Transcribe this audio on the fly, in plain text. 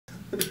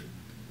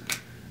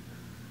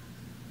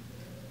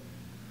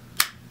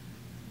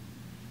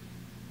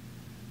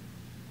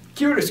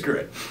Cue it or screw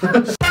it.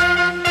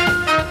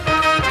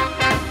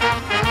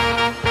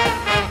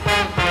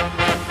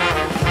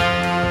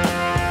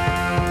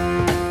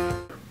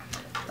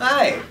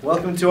 Hi,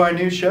 welcome to our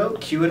new show,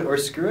 Cue It or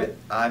Screw It.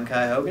 I'm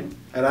Kye Hogan.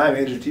 And I'm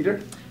Andrew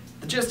Teeter.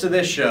 The gist of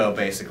this show,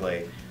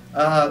 basically,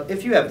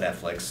 if you have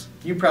Netflix,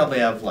 you probably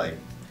have like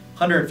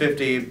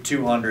 150,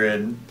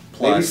 200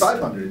 plus. Maybe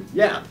 500.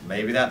 Yeah,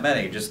 maybe that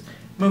many. Just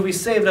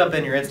movies saved up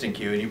in your instant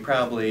queue, and you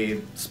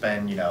probably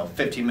spend,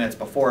 15 minutes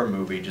before a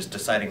movie just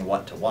deciding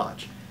what to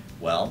watch.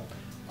 Well,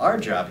 our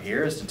job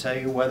here is to tell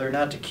you whether or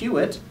not to queue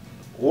it.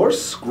 Or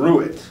screw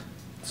it.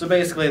 So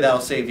basically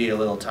that'll save you a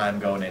little time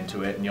going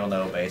into it, and you'll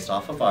know based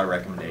off of our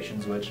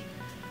recommendations, which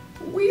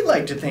we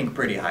like to think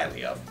pretty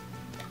highly of,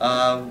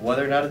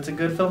 whether or not it's a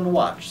good film to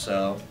watch.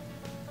 So,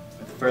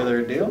 with further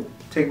ado,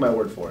 Take my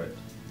word for it.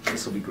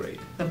 This will be great.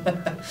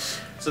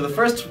 So the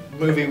first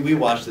movie we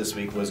watched this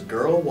week was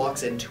Girl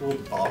Walks Into a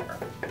Bar.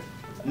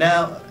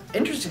 Now,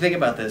 interesting thing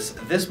about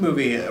this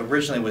movie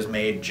originally was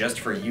made just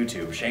for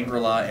YouTube.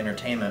 Shangri-La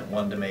Entertainment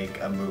wanted to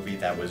make a movie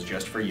that was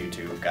just for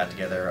YouTube, got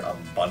together a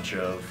bunch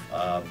of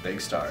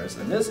big stars,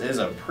 and this is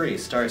a pretty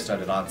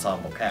star-studded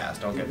ensemble cast,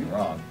 don't get me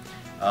wrong,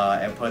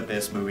 and put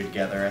this movie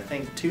together, I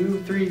think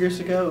 2-3 years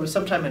ago. It was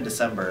sometime in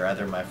December,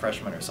 either my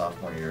freshman or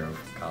sophomore year of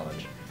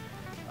college.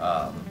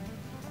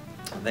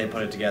 They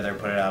put it together,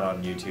 put it out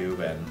on YouTube,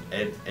 and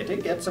it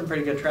did get some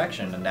pretty good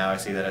traction, and now I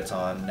see that it's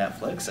on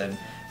Netflix, and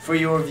for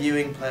your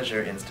viewing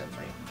pleasure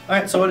instantly.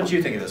 Alright, so what did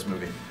you think of this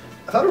movie?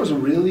 I thought it was a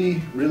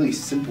really, really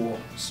simple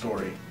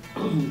story.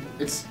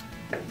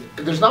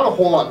 There's not a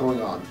whole lot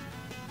going on.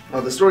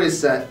 The story is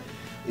set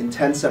in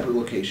 10 separate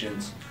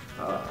locations,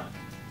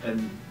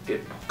 and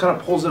it kind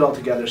of pulls it all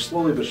together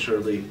slowly but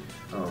surely,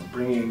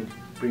 bringing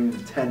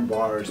the 10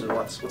 bars and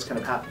what's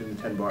kind of happening in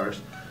the 10 bars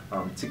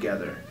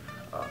together.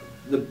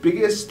 The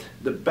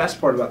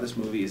best part about this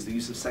movie is the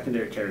use of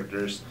secondary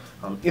characters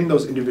in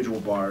those individual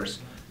bars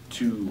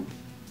to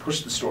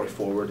push the story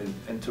forward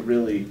and to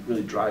really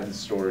drive the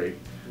story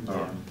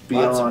beyond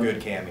lots of good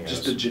cameos.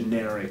 Just a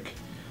generic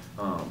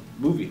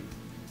movie.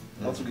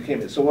 Lots of good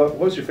cameos. So what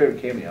was your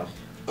favorite cameo?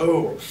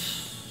 Oh,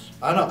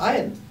 I don't know. I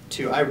had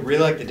two. I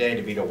really liked the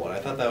Danny DeVito one. I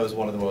thought that was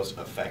one of the most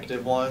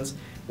effective ones.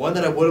 One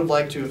that I would have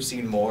liked to have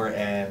seen more,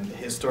 and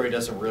his story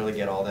doesn't really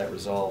get all that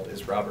resolved,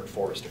 is Robert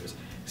Forster's.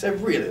 Because I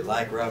really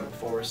like Robert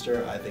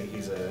Forster. I think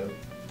he's a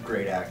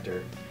great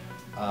actor.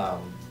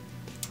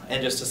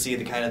 And just to see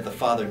the kind of the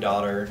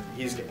father-daughter,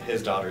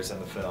 his daughter's in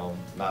the film,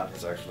 not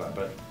his actual daughter,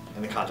 but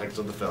in the context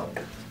of the film.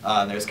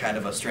 There's kind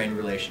of a strained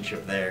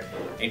relationship there.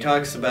 And he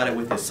talks about it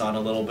with his son a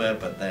little bit,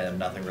 but then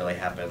nothing really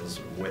happens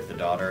with the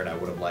daughter, and I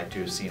would have liked to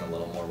have seen a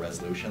little more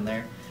resolution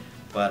there.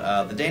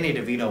 But the Danny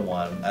DeVito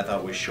one, I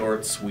thought was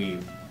short, sweet,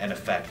 and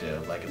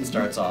effective. Like, it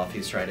starts off,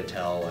 he's trying to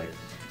tell like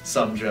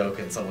some joke,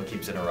 and someone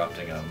keeps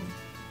interrupting him.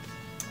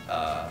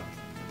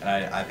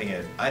 And I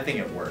think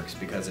it works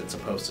because it's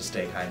supposed to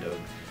stay kind of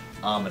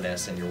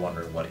ominous, and you're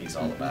wondering what he's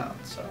all about.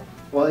 So.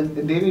 Well,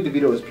 and Danny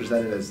DeVito is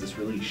presented as this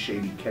really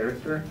shady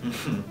character,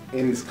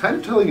 and he's kind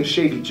of telling a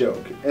shady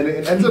joke, and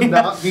it ends up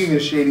not being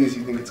as shady as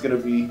you think it's going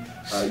to be.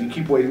 You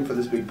keep waiting for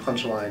this big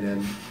punchline,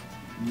 and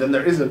then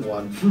there isn't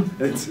one.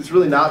 And it's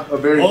really not a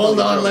very. Hold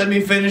on, let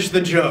me finish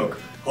the joke.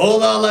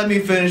 Hold on, let me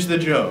finish the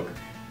joke.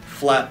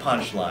 Flat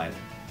punchline.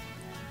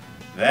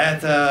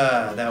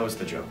 That was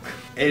the joke.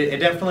 It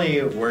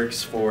definitely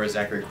works for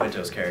Zachary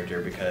Quinto's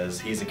character, because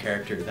he's a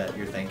character that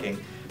you're thinking,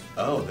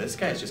 oh, this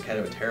guy's just kind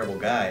of a terrible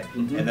guy.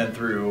 And then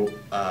through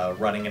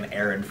running an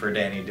errand for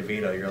Danny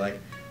DeVito, you're like,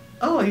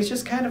 oh, he's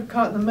just kind of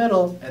caught in the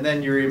middle. And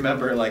then you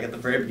remember, like, at the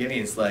very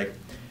beginning, it's like,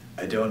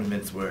 I don't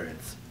mince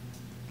words.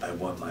 I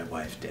want my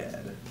wife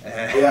dead.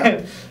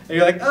 And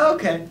you're like, oh,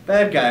 okay,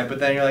 bad guy. But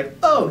then you're like,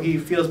 oh, he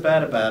feels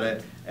bad about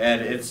it.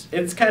 And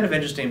it's kind of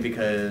interesting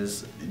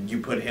because you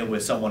put him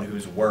with someone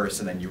who's worse,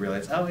 and then you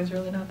realize, oh, he's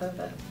really not that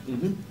bad.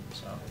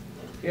 So.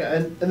 Yeah,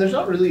 and there's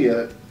not really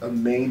a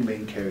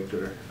main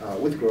character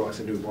with Girl Walks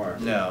Into a Bar.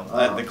 No,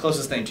 the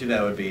closest thing to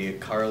that would be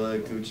Carla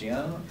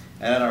Gugino,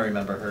 and I don't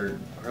remember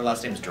her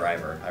last name's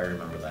Driver. I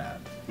remember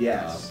that.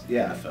 Yes,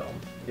 in the film.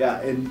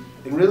 Yeah, and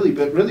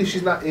really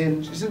she's not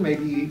in. She's in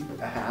maybe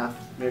a half,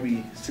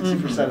 maybe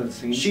 60% of the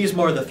scenes. She's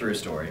more the through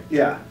story.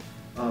 Yeah,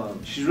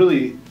 she's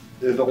really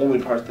the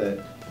only part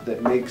that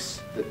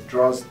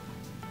draws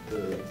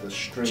the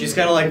string. She's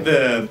kind of like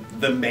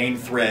the main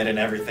thread and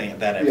everything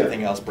that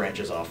everything else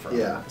branches off from.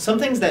 Yeah. Some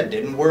things that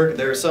didn't work.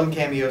 There are some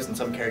cameos and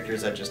some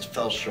characters that just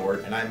fell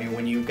short. And I mean,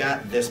 when you've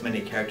got this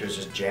many characters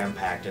just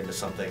jam-packed into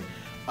something,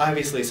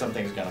 obviously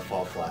something's gonna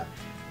fall flat.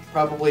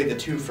 Probably the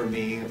two for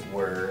me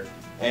were,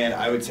 and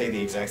I would say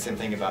the exact same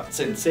thing about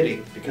Sin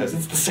City, because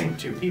it's the same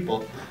two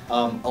people.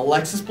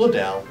 Alexis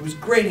Bledel, who's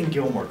great in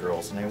Gilmore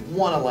Girls, and I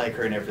want to like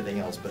her and everything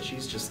else, but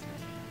she's just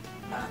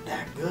not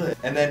that good.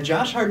 And then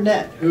Josh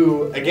Hartnett,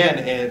 who,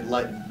 again,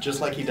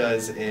 just like he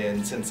does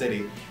in Sin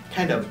City,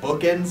 kind of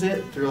bookends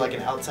it through like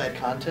an outside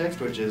context,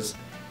 which is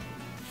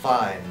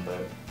fine,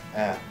 but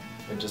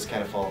it just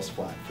kind of falls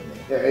flat for me.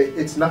 Yeah,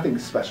 it's nothing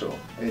special,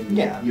 and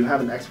you have you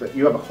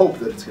have a hope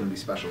that it's going to be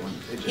special, and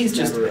it just he's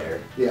just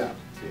there. Yeah.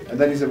 And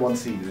then he's in one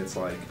scene, and it's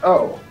like,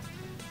 oh,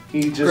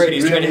 he just great.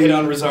 He's trying to hit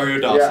on Rosario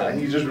Dawson. Yeah,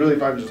 he just really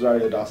finds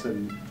Rosario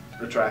Dawson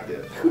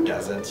attractive. Who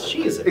doesn't?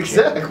 She is a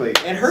exactly.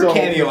 Kid. And her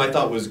cameo, I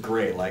thought, was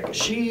great. Like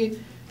she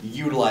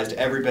utilized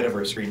every bit of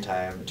her screen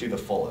time to the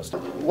fullest.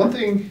 One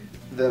thing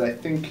that I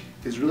think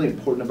is really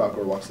important about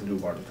Girl Walks Into a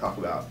Bar to talk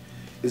about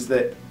is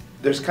that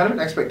there's kind of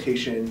an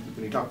expectation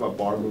when you talk about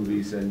bar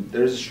movies and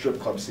there's a strip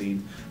club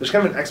scene, there's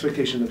kind of an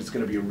expectation that it's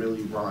going to be a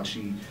really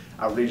raunchy,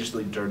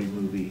 outrageously dirty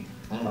movie.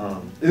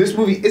 This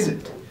movie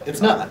isn't.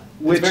 It's not.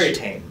 It's very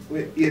tame.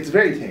 It's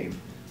very tame.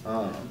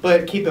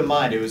 But keep in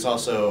mind, it was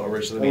also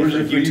originally made for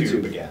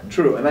YouTube again.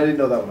 True, and I didn't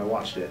know that when I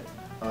watched it.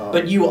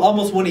 But you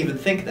almost wouldn't even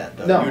think that,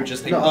 though. No, you would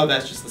just think, oh,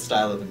 that's just the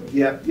style of the movie.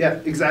 Yeah,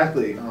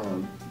 exactly.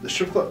 The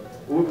strip club,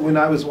 when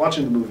I was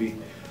watching the movie,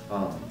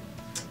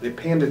 they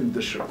panned into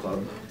the strip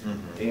club,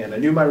 and I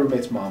knew my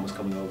roommate's mom was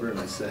coming over, and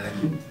I said,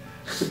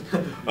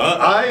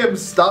 I am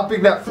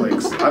stopping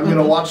Netflix. I'm going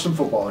to watch some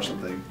football or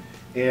something.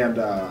 And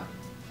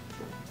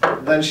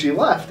then she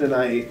left, and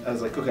I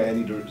was like, okay, I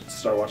need to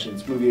start watching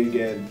this movie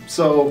again.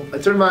 So I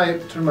turned my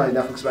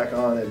Netflix back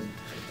on and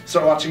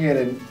start watching it,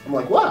 and I'm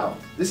like, wow,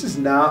 this is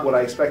not what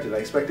I expected. I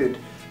expected,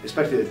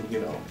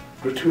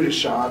 gratuitous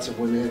shots of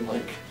women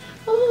like,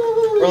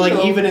 or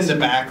like even in the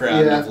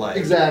background of like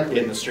exactly.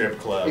 in the strip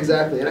club.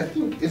 Exactly, and I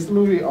think, is the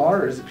movie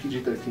R or is it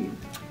PG-13?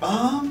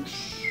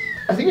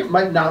 I think it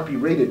might not be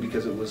rated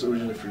because it was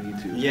originally for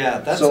YouTube. Yeah,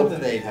 that's something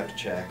they'd have to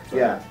check.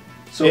 Yeah.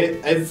 So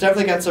it's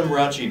definitely got some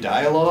raunchy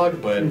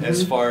dialogue, but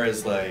as far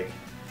as like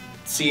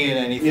seeing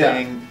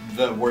anything,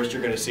 the worst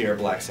you're going to see are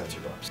black censor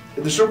bars.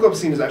 The strip club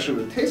scene is actually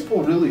really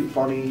tasteful, really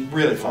funny.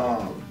 Really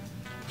funny.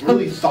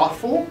 Really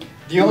thoughtful.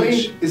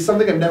 Which is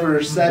something I've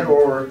never said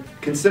or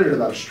considered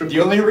about a strip club.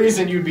 The only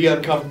reason you'd be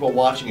uncomfortable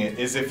watching it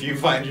is if you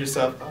find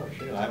yourself, oh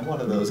shit, I'm one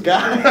of those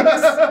guys.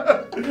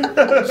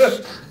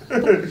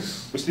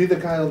 Which neither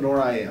Kyle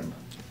nor I am.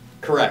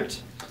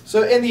 Correct.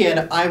 So in the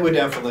end, I would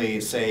definitely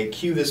say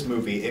cue this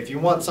movie. If you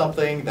want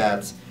something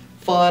that's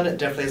fun,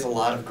 definitely has a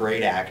lot of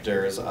great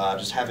actors,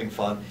 just having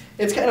fun.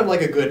 It's kind of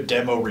like a good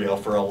demo reel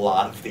for a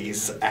lot of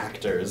these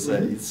actors.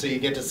 So you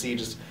get to see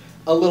just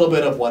a little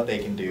bit of what they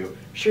can do.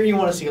 Sure, you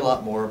want to see a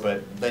lot more,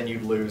 but then you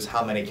lose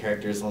how many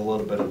characters and a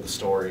little bit of the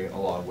story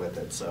along with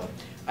it. So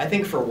I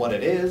think for what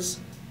it is,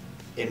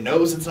 it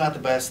knows it's not the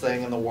best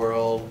thing in the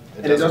world.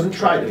 And it doesn't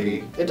try to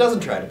be. It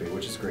doesn't try to be,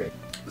 which is great.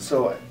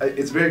 So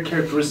it's very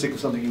characteristic of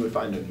something you would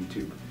find on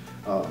YouTube,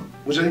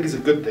 which I think is a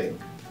good thing.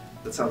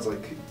 That sounds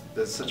like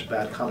that's such a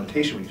bad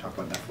connotation when you talk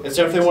about Netflix. It's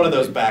definitely one of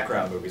those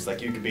background movies.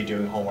 Like you could be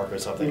doing homework or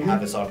something,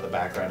 have this on in the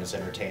background as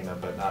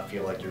entertainment, but not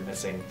feel like you're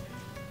missing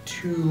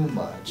too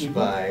much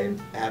by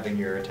having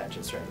your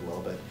attention strained a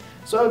little bit.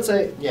 So I would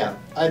say, yeah,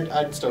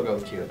 I'd still go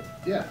with Q.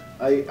 Yeah,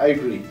 I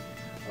agree.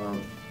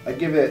 I'd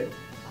give it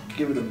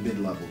a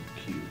mid-level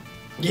Q.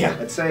 Yeah.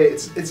 I'd say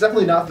it's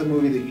definitely not the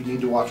movie that you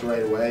need to watch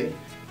right away,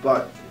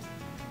 but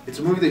it's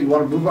a movie that you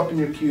want to move up in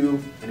your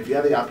queue, and if you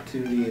have the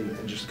opportunity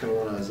and just kind of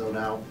want to zone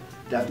out,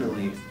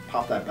 definitely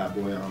pop that bad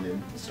boy on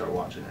and start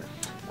watching it.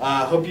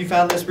 Hope you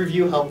found this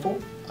review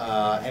helpful.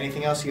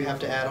 Anything else you have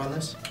to add on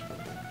this?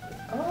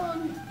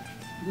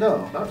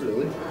 No, not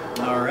really.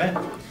 All right.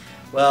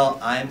 Well,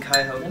 I'm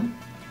Kai Hogan.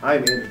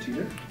 I'm Andrew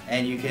Teeter.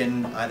 And you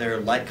can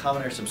either like,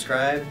 comment, or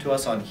subscribe to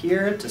us on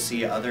here to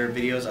see other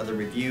videos, other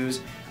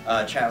reviews,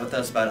 chat with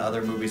us about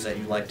other movies that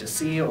you'd like to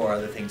see or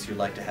other things you'd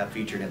like to have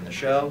featured in the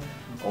show,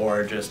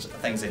 or just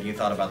things that you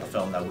thought about the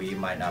film that we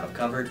might not have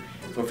covered.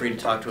 Feel free to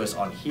talk to us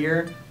on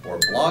here or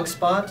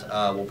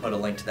Blogspot. We'll put a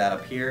link to that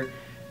up here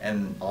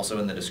and also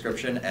in the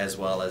description, as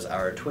well as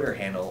our Twitter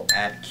handle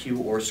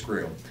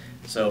 @QOrScrew.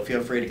 So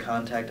feel free to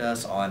contact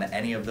us on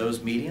any of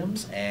those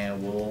mediums,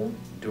 and we'll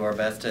do our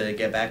best to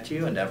get back to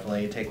you and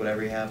definitely take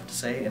whatever you have to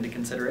say into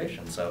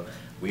consideration. So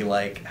we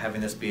like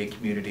having this be a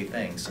community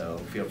thing, so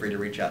feel free to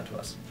reach out to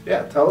us.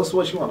 Yeah, tell us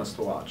what you want us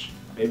to watch.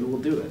 Maybe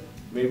we'll do it.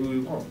 Maybe we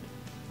won't.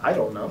 I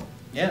don't know.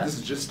 Yeah. This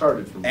has just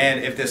started for me. And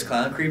if this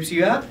clown creeps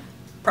you out,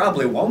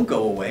 probably won't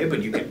go away,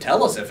 but you can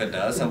tell us if it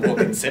does, and we'll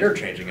consider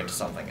changing it to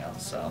something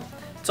else. So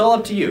it's all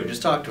up to you.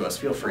 Just talk to us.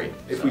 Feel free.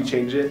 If we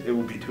change it, it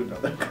will be to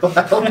another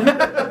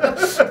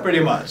clown. Pretty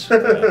much.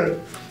 Yeah.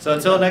 So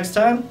until next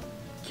time,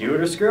 cue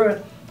it or screw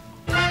it.